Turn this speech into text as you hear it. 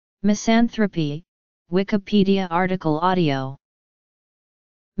Misanthropy, Wikipedia article audio.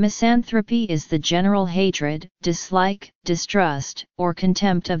 Misanthropy is the general hatred, dislike, distrust, or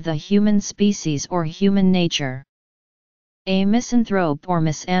contempt of the human species or human nature. A misanthrope or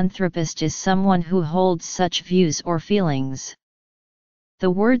misanthropist is someone who holds such views or feelings.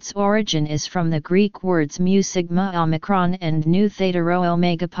 The word's origin is from the Greek words mu sigma omicron and nu theta rho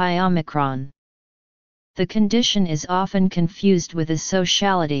omega pi omicron. The condition is often confused with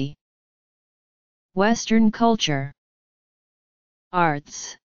asociality. Western culture,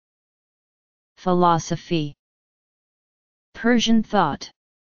 arts, philosophy, Persian thought.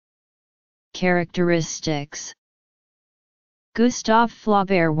 Characteristics. Gustave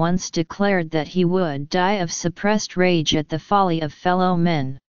Flaubert once declared that he would die of suppressed rage at the folly of fellow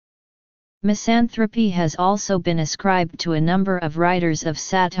men. Misanthropy has also been ascribed to a number of writers of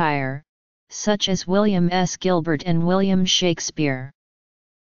satire, such as William S. Gilbert and William Shakespeare.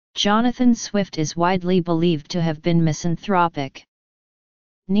 Jonathan Swift is widely believed to have been misanthropic.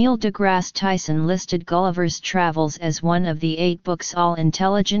 Neil deGrasse Tyson listed Gulliver's Travels as one of the 8 books all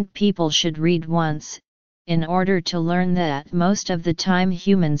intelligent people should read once, in order to learn that most of the time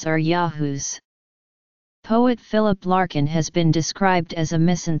humans are yahoos. Poet Philip Larkin has been described as a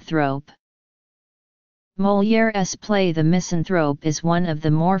misanthrope. Molière's play The Misanthrope is one of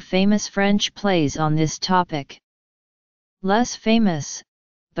the more famous French plays on this topic. Less famous,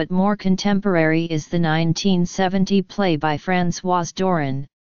 but more contemporary, is the 1970 play by Françoise Dorin,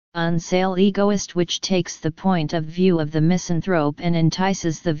 Un sale egoist, which takes the point of view of the misanthrope and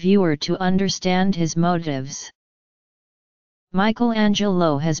entices the viewer to understand his motives.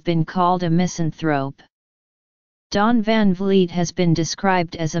 Michelangelo has been called a misanthrope. Don Van Vliet has been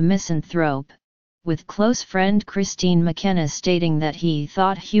described as a misanthrope, with close friend Christine McKenna stating that he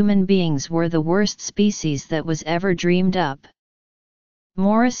thought human beings were the worst species that was ever dreamed up.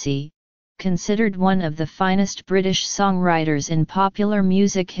 Morrissey, considered one of the finest British songwriters in popular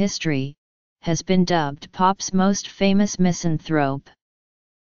music history, has been dubbed pop's most famous misanthrope.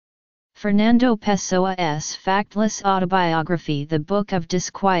 Fernando Pessoa's factless autobiography The Book of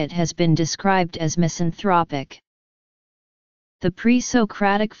Disquiet has been described as misanthropic. The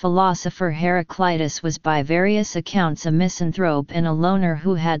pre-Socratic philosopher Heraclitus was by various accounts a misanthrope and a loner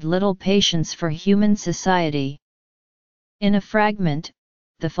who had little patience for human society. In a fragment,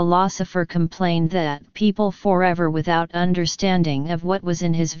 the philosopher complained that people forever without understanding of what was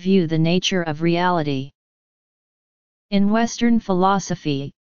in his view the nature of reality. In Western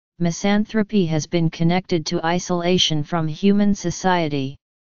philosophy, misanthropy has been connected to isolation from human society.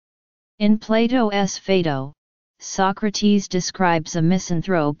 In Plato's Phaedo, Socrates describes a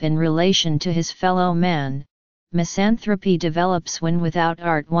misanthrope in relation to his fellow man. Misanthropy develops when without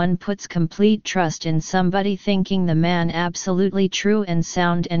art one puts complete trust in somebody, thinking the man absolutely true and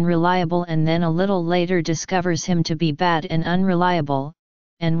sound and reliable, and then a little later discovers him to be bad and unreliable,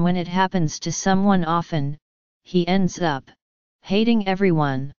 and when it happens to someone often, he ends up hating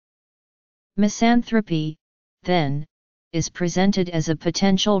everyone. Misanthropy, then, is presented as a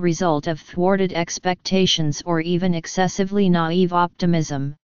potential result of thwarted expectations or even excessively naive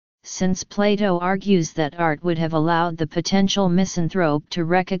optimism, since Plato argues that art would have allowed the potential misanthrope to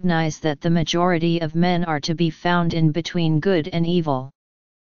recognize that the majority of men are to be found in between good and evil.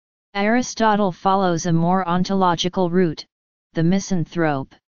 Aristotle follows a more ontological route. The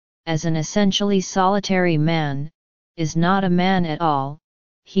misanthrope, as an essentially solitary man, is not a man at all,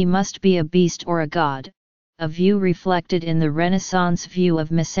 he must be a beast or a god, a view reflected in the Renaissance view of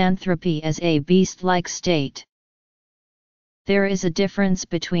misanthropy as a beast-like state. There is a difference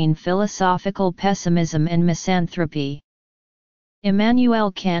between philosophical pessimism and misanthropy.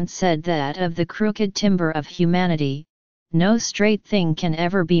 Immanuel Kant said that of the crooked timber of humanity, no straight thing can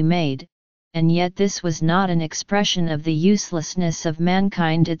ever be made, and yet this was not an expression of the uselessness of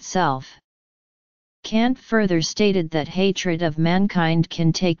mankind itself. Kant further stated that hatred of mankind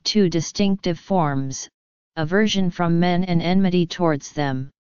can take 2 distinctive forms: aversion from men and enmity towards them.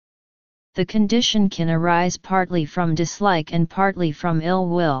 The condition can arise partly from dislike and partly from ill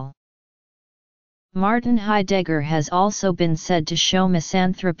will. Martin Heidegger has also been said to show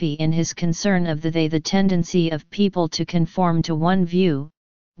misanthropy in his concern of the tendency of people to conform to one view,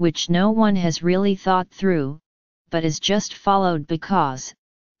 which no one has really thought through, but is just followed because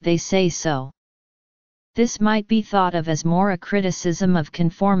they say so. This might be thought of as more a criticism of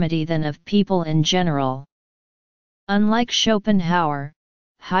conformity than of people in general. Unlike Schopenhauer,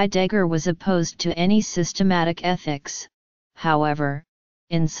 Heidegger was opposed to any systematic ethics. However,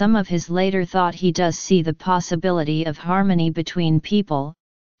 in some of his later thought he does see the possibility of harmony between people,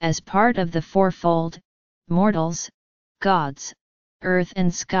 as part of the fourfold: mortals, gods, earth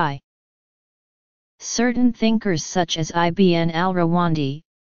and sky. Certain thinkers such as Ibn al-Rawandi,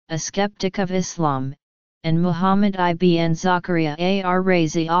 a skeptic of Islam, and Muhammad ibn Zakaria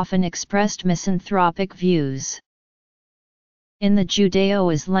ar-Razi often expressed misanthropic views. In the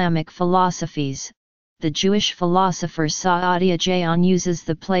Judeo-Islamic philosophies, the Jewish philosopher Saadia Jayan uses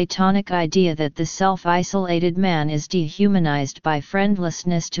the Platonic idea that the self-isolated man is dehumanized by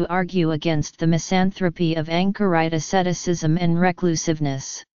friendlessness to argue against the misanthropy of anchorite asceticism and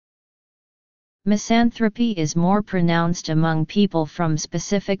reclusiveness. Misanthropy is more pronounced among people from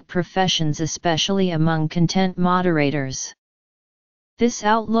specific professions, especially among content moderators. This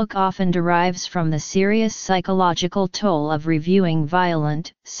outlook often derives from the serious psychological toll of reviewing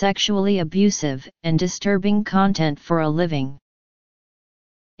violent, sexually abusive, and disturbing content for a living.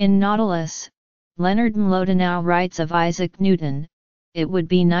 In Nautilus, Leonard Mlodinow writes of Isaac Newton, "It would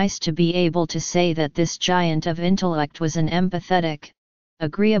be nice to be able to say that this giant of intellect was an empathetic,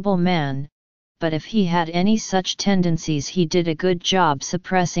 agreeable man, but if he had any such tendencies he did a good job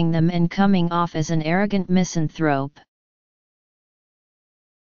suppressing them and coming off as an arrogant misanthrope."